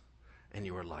forgiveness. And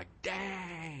you were like,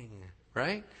 dang,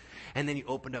 right? And then you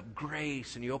opened up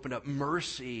grace, and you opened up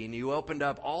mercy, and you opened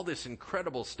up all this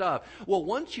incredible stuff. Well,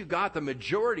 once you got the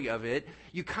majority of it,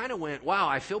 you kind of went, wow,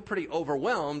 I feel pretty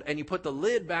overwhelmed, and you put the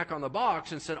lid back on the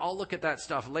box and said, I'll look at that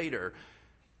stuff later.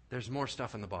 There's more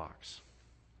stuff in the box.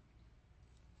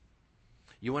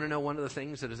 You want to know one of the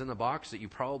things that is in the box that you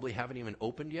probably haven't even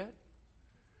opened yet?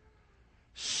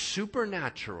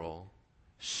 Supernatural,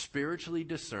 spiritually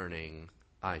discerning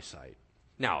eyesight.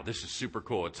 Now, this is super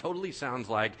cool. It totally sounds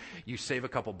like you save a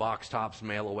couple box tops,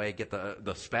 mail away, get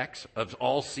the specs of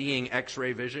all-seeing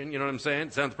X-ray vision. You know what I'm saying?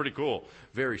 It sounds pretty cool.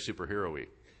 Very superhero-y.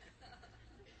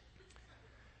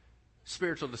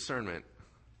 Spiritual discernment.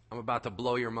 I'm about to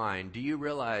blow your mind. Do you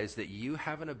realize that you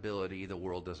have an ability the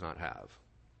world does not have?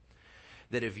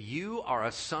 That if you are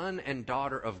a son and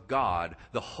daughter of God,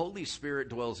 the Holy Spirit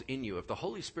dwells in you. If the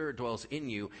Holy Spirit dwells in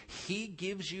you, He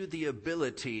gives you the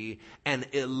ability and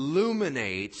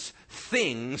illuminates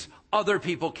things other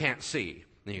people can't see.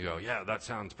 And you go, yeah, that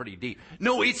sounds pretty deep.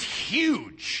 No, it's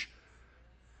huge.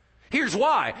 Here's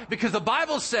why. Because the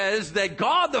Bible says that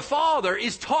God the Father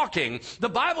is talking. The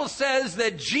Bible says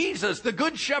that Jesus, the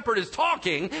Good Shepherd, is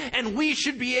talking, and we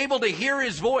should be able to hear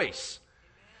His voice.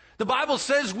 The Bible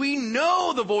says we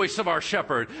know the voice of our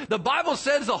shepherd. The Bible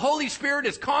says the Holy Spirit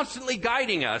is constantly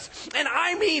guiding us. And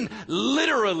I mean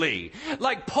literally.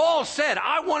 Like Paul said,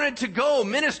 I wanted to go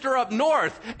minister up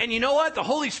north. And you know what? The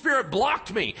Holy Spirit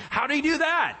blocked me. How did He do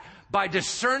that? By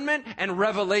discernment and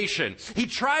revelation. He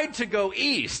tried to go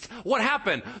east. What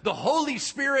happened? The Holy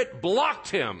Spirit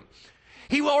blocked him.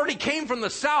 He already came from the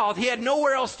south. He had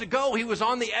nowhere else to go. He was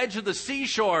on the edge of the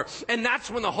seashore. And that's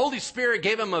when the Holy Spirit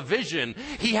gave him a vision.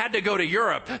 He had to go to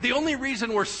Europe. The only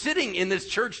reason we're sitting in this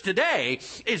church today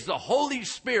is the Holy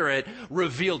Spirit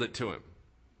revealed it to him.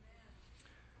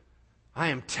 I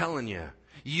am telling you,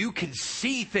 you can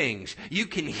see things, you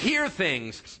can hear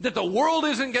things that the world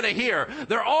isn't going to hear.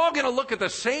 They're all going to look at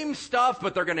the same stuff,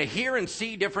 but they're going to hear and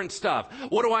see different stuff.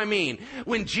 What do I mean?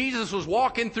 When Jesus was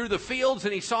walking through the fields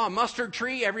and He saw a mustard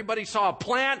tree, everybody saw a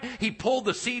plant, He pulled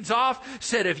the seeds off,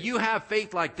 said, if you have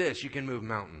faith like this, you can move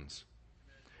mountains.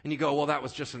 And you go, well, that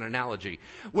was just an analogy.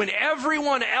 When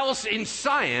everyone else in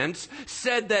science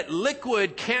said that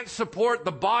liquid can't support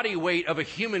the body weight of a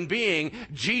human being,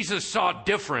 Jesus saw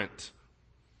different.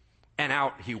 And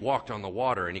out He walked on the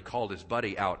water, and He called His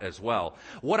buddy out as well.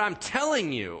 What I'm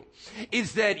telling you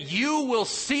is that you will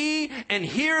see and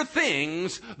hear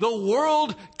things the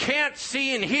world can't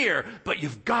see and hear, but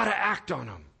you've got to act on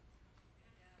them.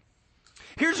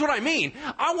 Here's what I mean.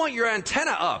 I want your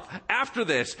antenna up after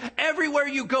this. Everywhere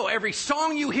you go, every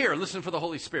song you hear, listen for the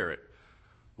Holy Spirit.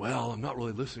 Well, I'm not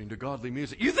really listening to godly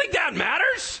music. You think that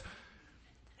matters?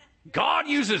 God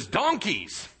uses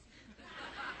donkeys.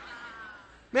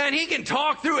 Man, He can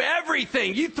talk through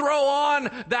everything. You throw on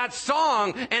that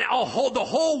song and the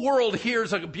whole world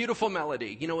hears a beautiful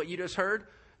melody. You know what you just heard?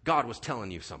 God was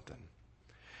telling you something.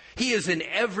 He is in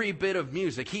every bit of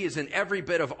music. He is in every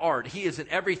bit of art. He is in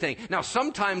everything. Now,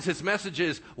 sometimes His message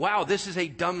is, wow, this is a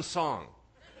dumb song.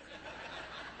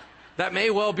 That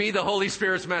may well be the Holy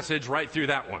Spirit's message right through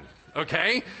that one.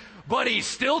 Okay? But He's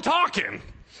still talking.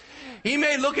 He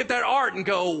may look at that art and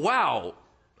go, wow,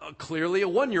 clearly a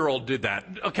 1-year-old did that,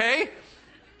 okay?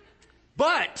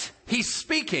 But He's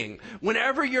speaking.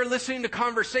 Whenever you're listening to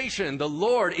conversation, the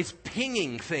Lord is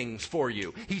pinging things for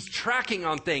you. He's tracking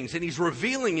on things, and He's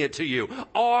revealing it to you.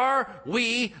 Are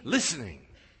we listening?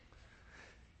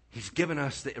 He's given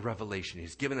us the revelation.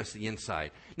 He's given us the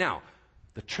insight. Now,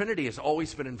 the Trinity has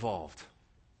always been involved.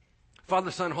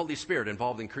 Father, Son, Holy Spirit,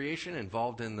 involved in creation,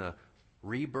 involved in the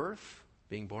rebirth,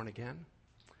 being born again.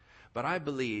 But I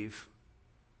believe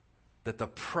that the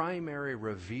primary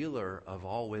revealer of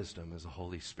all wisdom is the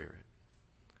Holy Spirit.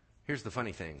 Here's the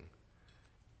funny thing.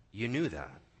 You knew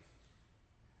that.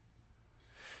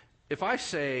 If I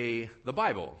say the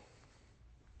Bible,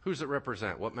 who does it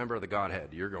represent? What member of the Godhead?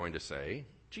 You're going to say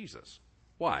Jesus.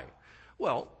 Why?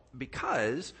 Well,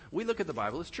 because we look at the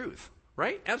Bible as truth,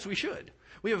 right? As we should.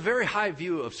 We have a very high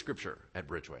view of Scripture at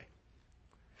Bridgeway.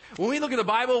 When we look at the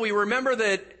Bible, we remember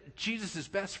that Jesus'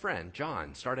 best friend,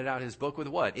 John, started out his book with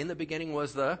what? In the beginning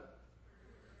was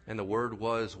and the Word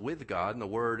was with God, and the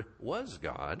Word was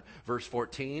God. Verse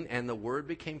 14, and the Word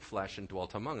became flesh and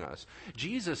dwelt among us.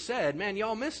 Jesus said, man,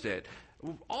 y'all missed it.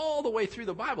 All the way through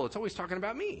the Bible, it's always talking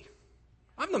about me.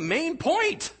 I'm the main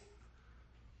point.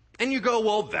 And you go,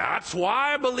 well, that's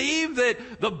why I believe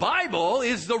that the Bible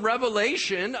is the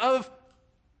revelation of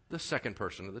the second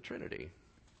person of the Trinity.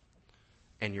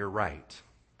 And you're right,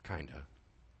 kind of.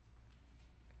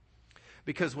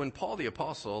 Because when Paul the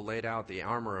Apostle laid out the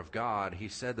armor of God, he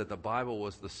said that the Bible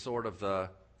was the sword of the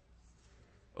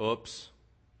Oops.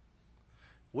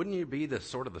 Wouldn't you be the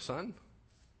sword of the Son?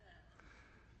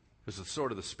 It's the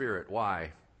sword of the Spirit.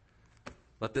 Why?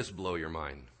 Let this blow your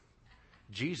mind.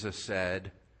 Jesus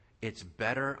said, it's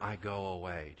better I go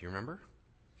away. Do you remember?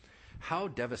 How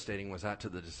devastating was that to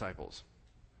the disciples?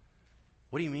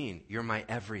 What do you mean? You're my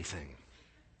everything.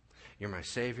 You're my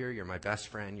Savior. You're my best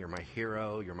friend. You're my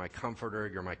hero. You're my comforter.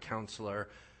 You're my counselor.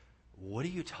 What are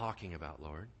you talking about,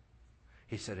 Lord?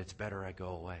 He said, it's better I go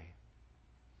away.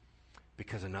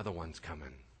 Because another one's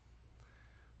coming.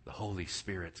 The Holy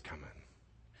Spirit's coming.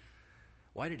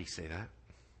 Why did he say that?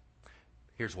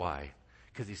 Here's why.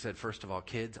 Because he said, first of all,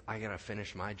 kids, I got to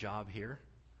finish my job here.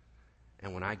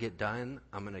 And when I get done,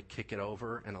 I'm going to kick it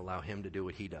over and allow him to do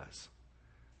what he does.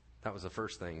 That was the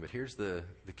first thing. But here's the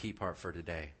key part for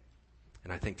today.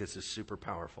 And I think this is super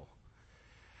powerful.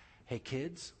 Hey,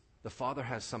 kids, the Father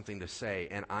has something to say,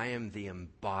 and I am the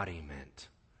embodiment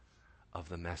of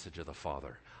the message of the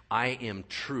Father. I am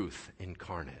truth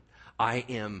incarnate. I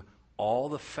am all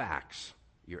the facts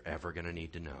you're ever going to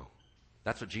need to know.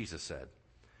 That's what Jesus said.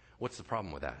 What's the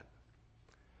problem with that?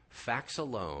 Facts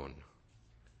alone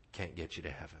can't get you to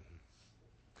heaven.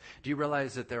 Do you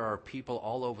realize that there are people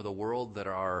all over the world that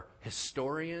are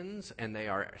historians and they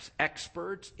are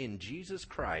experts in Jesus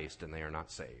Christ and they are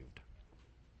not saved?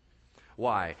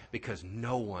 Why? Because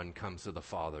no one comes to the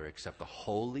Father except the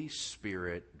Holy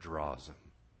Spirit draws them.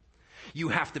 You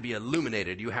have to be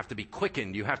illuminated. You have to be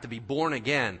quickened. You have to be born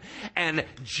again. And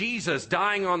Jesus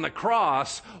dying on the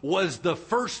cross was the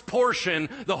first portion.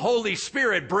 The Holy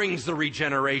Spirit brings the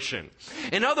regeneration.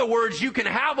 In other words, you can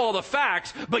have all the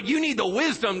facts, but you need the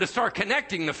wisdom to start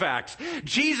connecting the facts.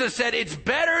 Jesus said, it's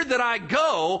better that I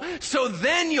go, so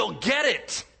then you'll get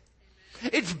it.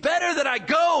 It's better that I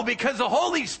go because the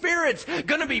Holy Spirit's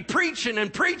going to be preaching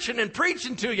and preaching and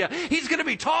preaching to you. He's going to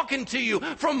be talking to you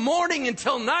from morning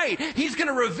until night. He's going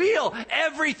to reveal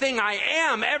everything I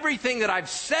am, everything that I've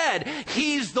said.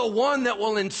 He's the one that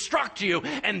will instruct you,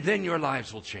 and then your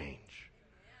lives will change.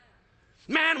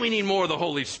 Man, we need more of the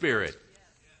Holy Spirit.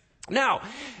 Now,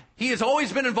 He has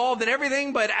always been involved in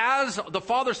everything, but as the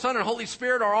Father, Son, and Holy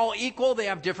Spirit are all equal, they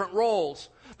have different roles.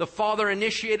 The Father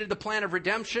initiated the plan of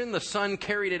redemption, the Son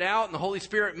carried it out, and the Holy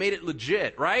Spirit made it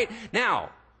legit, right? Now,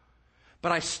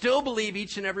 but I still believe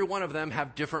each and every one of them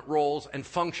have different roles and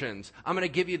functions. I'm going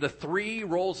to give you the 3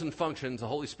 roles and functions the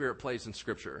Holy Spirit plays in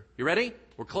Scripture. You ready?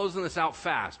 We're closing this out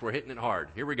fast. We're hitting it hard.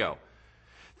 Here we go.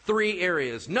 3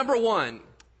 areas. Number 1,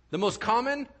 the most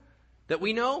common that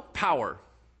we know, power.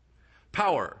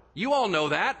 Power. You all know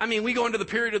that. I mean, we go into the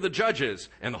period of the Judges,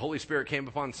 and the Holy Spirit came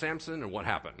upon Samson, and what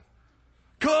happened?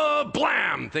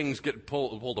 Kablam! Things get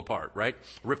pulled apart, right?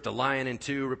 Ripped a lion in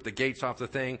 2, ripped the gates off the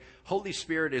thing. Holy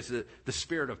Spirit is the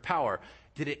spirit of power.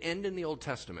 Did it end in the Old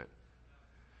Testament?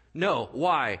 No.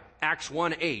 Why? Acts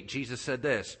 1:8, Jesus said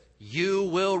this, you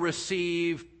will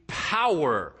receive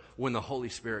power when the Holy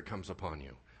Spirit comes upon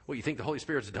you. What, you think the Holy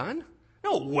Spirit's done?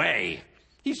 No way.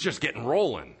 He's just getting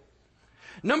rolling.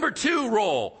 Number 2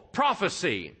 role,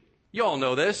 prophecy. You all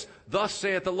know this. Thus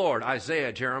saith the Lord.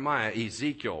 Isaiah, Jeremiah,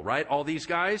 Ezekiel, right? All these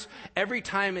guys. Every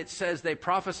time it says they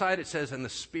prophesied, it says, and the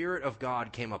Spirit of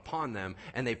God came upon them,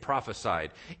 and they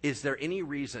prophesied. Is there any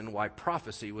reason why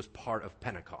prophecy was part of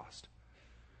Pentecost?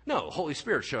 No, the Holy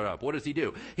Spirit showed up. What does He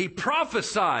do? He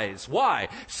prophesies. Why?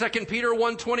 2 Peter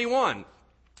 1:21.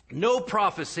 No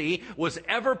prophecy was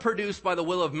ever produced by the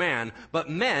will of man, but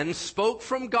men spoke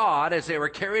from God as they were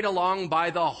carried along by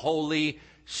the Holy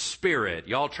Spirit.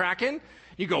 Y'all tracking?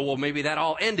 You go, well, maybe that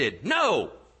all ended.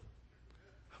 No!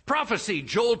 Prophecy,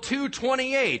 Joel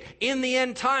 2:28. In the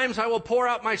end times I will pour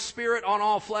out my Spirit on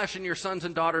all flesh, and your sons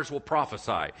and daughters will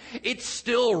prophesy. It's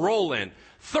still rolling.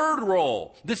 3rd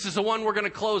role. This is the one we're going to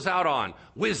close out on.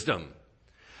 Wisdom.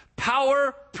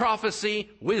 Power,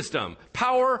 prophecy, wisdom.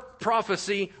 Power,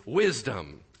 prophecy,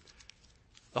 wisdom.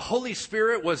 The Holy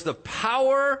Spirit was the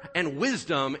power and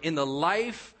wisdom in the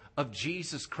life of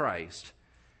Jesus Christ.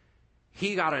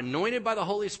 He got anointed by the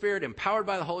Holy Spirit, empowered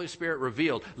by the Holy Spirit,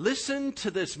 revealed. Listen to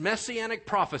this messianic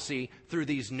prophecy through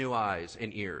these new eyes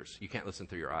and ears. You can't listen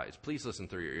through your eyes. Please listen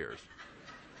through your ears.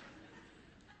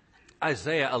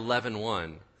 Isaiah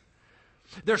 11:1.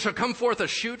 There shall come forth a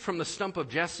shoot from the stump of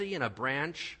Jesse, and a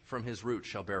branch from his root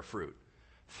shall bear fruit.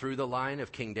 Through the line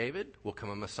of King David will come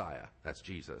a Messiah. That's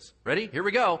Jesus. Ready? Here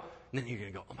we go. And then you're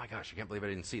going to go, oh my gosh, I can't believe I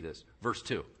didn't see this. Verse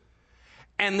 2.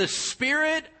 And the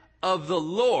Spirit of the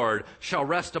Lord shall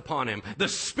rest upon him. The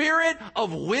spirit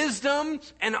of wisdom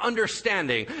and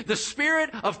understanding, the spirit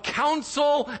of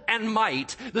counsel and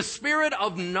might, the spirit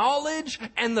of knowledge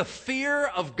and the fear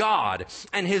of God.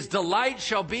 And his delight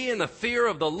shall be in the fear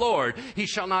of the Lord. He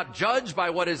shall not judge by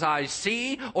what his eyes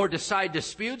see, or decide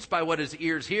disputes by what his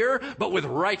ears hear, but with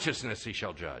righteousness he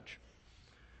shall judge.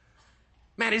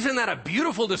 Man, isn't that a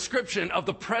beautiful description of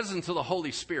the presence of the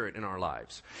Holy Spirit in our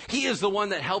lives? He is the one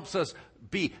that helps us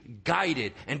be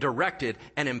guided and directed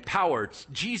and empowered.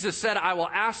 Jesus said, I will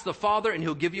ask the Father and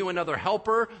he'll give you another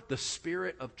helper, the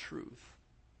Spirit of truth.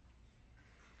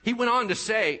 He went on to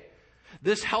say,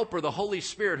 this helper, the Holy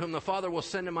Spirit, whom the Father will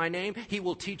send in my name, he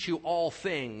will teach you all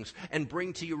things and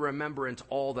bring to you remembrance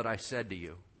all that I said to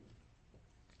you.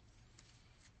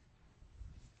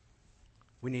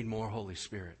 We need more Holy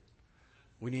Spirit.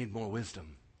 We need more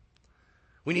wisdom.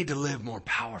 We need to live more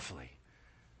powerfully,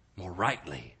 more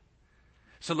rightly.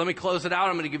 So let me close it out.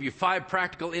 I'm going to give you 5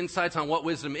 practical insights on what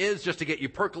wisdom is, just to get you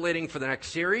percolating for the next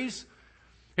series.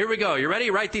 Here we go. You ready?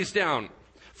 Write these down.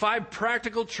 5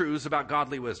 practical truths about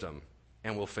godly wisdom,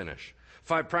 and we'll finish.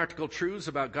 5 practical truths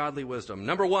about godly wisdom.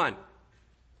 Number 1,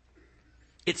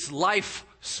 it's life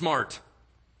smart.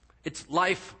 It's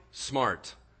life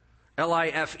smart.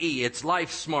 L-I-F-E. It's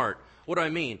life smart. What do I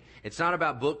mean? It's not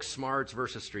about book smarts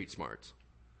versus street smarts.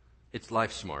 It's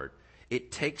life smart.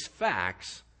 It takes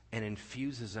facts and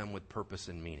infuses them with purpose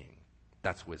and meaning.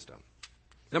 That's wisdom.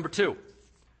 Number 2,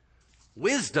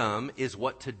 wisdom is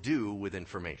what to do with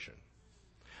information.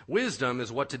 Wisdom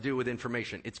is what to do with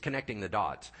information. It's connecting the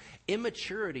dots.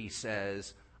 Immaturity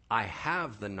says, I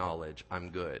have the knowledge,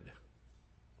 I'm good.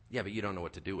 Yeah, but you don't know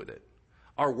what to do with it.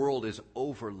 Our world is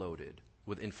overloaded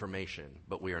with information,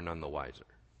 but we are none the wiser.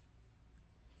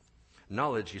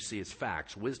 Knowledge, you see, is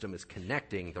facts. Wisdom is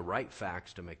connecting the right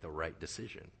facts to make the right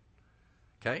decision.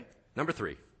 Okay? Number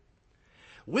 3.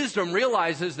 Wisdom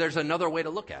realizes there's another way to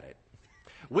look at it.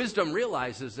 Wisdom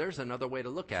realizes there's another way to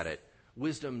look at it.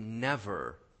 Wisdom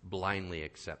never blindly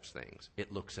accepts things.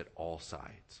 It looks at all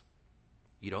sides.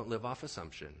 You don't live off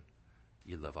assumption.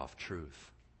 You live off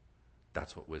truth.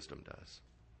 That's what wisdom does.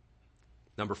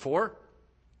 Number 4.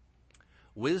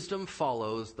 Wisdom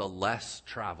follows the less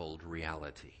traveled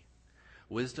reality.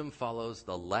 Wisdom follows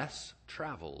the less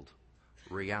traveled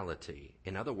reality.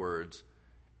 In other words,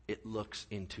 it looks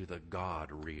into the God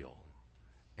real,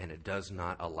 and it does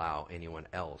not allow anyone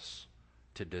else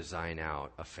to design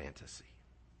out a fantasy.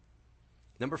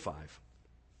 Number 5,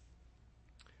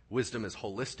 wisdom is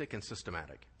holistic and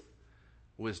systematic.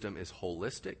 Wisdom is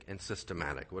holistic and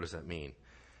systematic. What does that mean?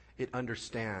 It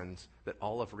understands that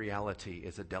all of reality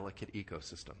is a delicate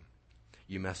ecosystem.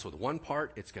 You mess with one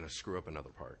part, it's going to screw up another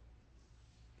part.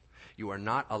 You are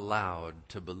not allowed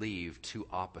to believe 2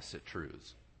 opposite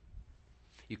truths.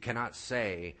 You cannot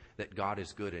say that God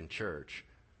is good in church,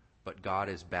 but God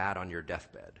is bad on your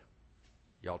deathbed.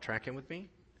 Y'all tracking with me?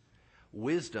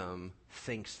 Wisdom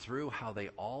thinks through how they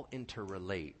all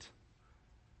interrelate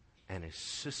and is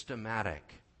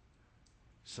systematic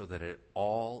so that it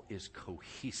all is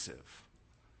cohesive.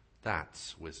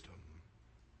 That's wisdom.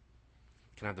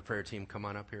 Can I have the prayer team come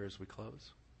on up here as we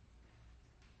close?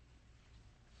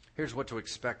 Here's what to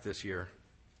expect this year.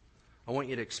 I want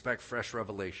you to expect fresh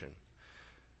revelation.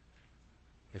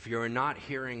 If you're not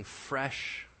hearing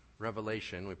fresh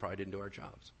revelation, we probably didn't do our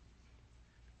jobs.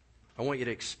 I want you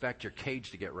to expect your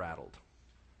cage to get rattled,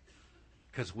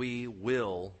 because we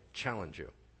will challenge you.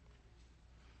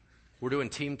 We're doing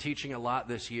team teaching a lot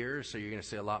this year, so you're going to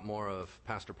see a lot more of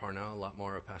Pastor Parnell, a lot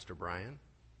more of Pastor Brian.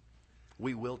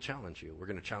 We will challenge you. We're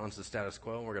going to challenge the status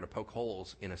quo, and we're going to poke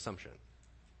holes in assumption.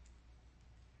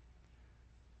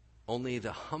 Only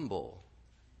the humble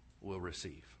will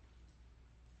receive.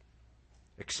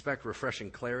 Expect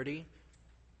refreshing clarity,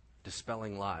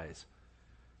 dispelling lies.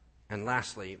 And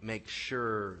lastly, make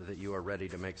sure that you are ready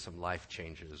to make some life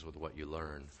changes with what you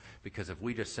learn. Because if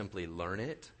we just simply learn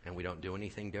it and we don't do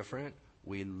anything different,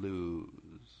 we lose.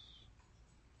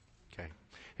 Okay?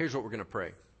 Here's what we're going to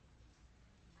pray.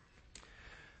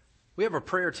 We have a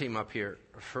prayer team up here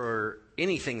for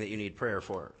anything that you need prayer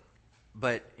for.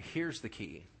 But here's the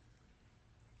key.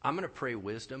 I'm going to pray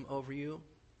wisdom over you,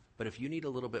 but if you need a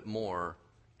little bit more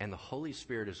and the Holy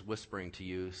Spirit is whispering to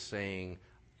you saying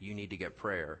you need to get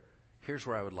prayer, here's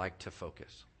where I would like to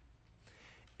focus.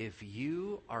 If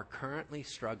you are currently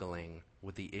struggling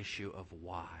with the issue of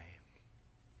why,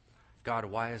 God,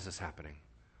 why is this happening?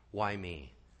 Why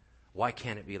me? Why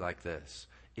can't it be like this?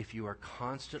 If you are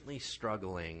constantly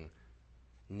struggling,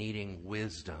 needing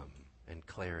wisdom and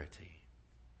clarity,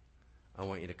 I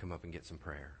want you to come up and get some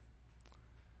prayer.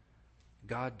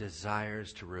 God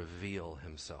desires to reveal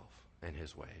himself and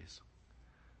his ways.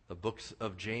 The book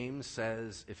of James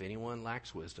says, if anyone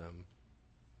lacks wisdom,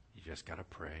 you just got to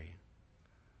pray.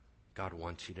 God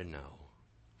wants you to know.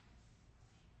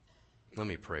 Let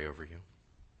me pray over you.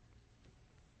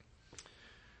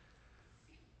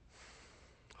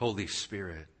 Holy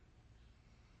Spirit,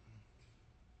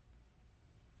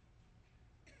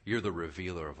 you're the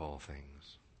revealer of all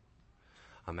things.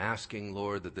 I'm asking,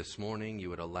 Lord, that this morning you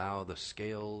would allow the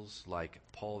scales like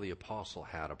Paul the Apostle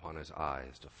had upon his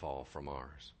eyes to fall from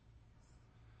ours.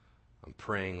 I'm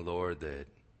praying, Lord, that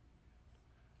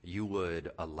you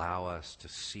would allow us to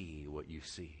see what you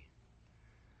see.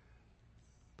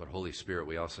 But Holy Spirit,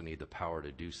 we also need the power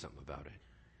to do something about it.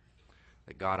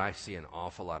 That God, I see an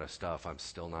awful lot of stuff I'm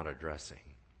still not addressing.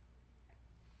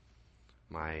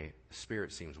 My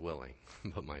spirit seems willing,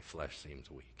 but my flesh seems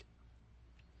weak.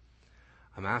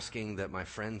 I'm asking that my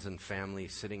friends and family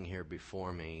sitting here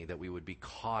before me, that we would be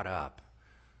caught up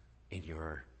in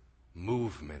your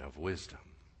movement of wisdom.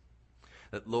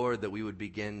 That, Lord, that we would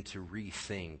begin to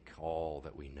rethink all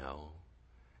that we know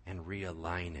and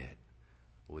realign it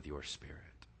with your Spirit.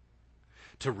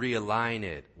 To realign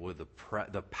it with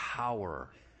the power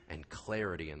and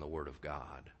clarity in the Word of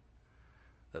God.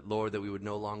 That, Lord, that we would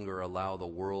no longer allow the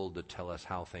world to tell us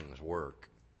how things work,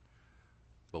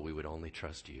 but we would only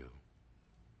trust you.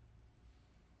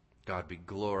 God, be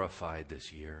glorified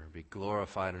this year. Be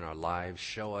glorified in our lives.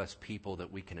 Show us people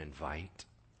that we can invite.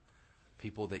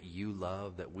 People that you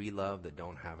love, that we love, that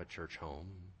don't have a church home.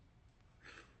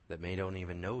 That may don't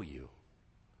even know you.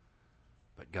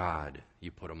 But God, you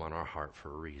put them on our heart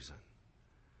for a reason.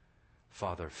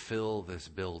 Father, fill this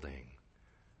building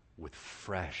with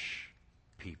fresh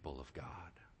people of God,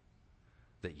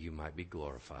 that you might be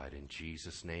glorified. In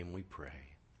Jesus' name we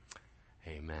pray.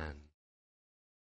 Amen.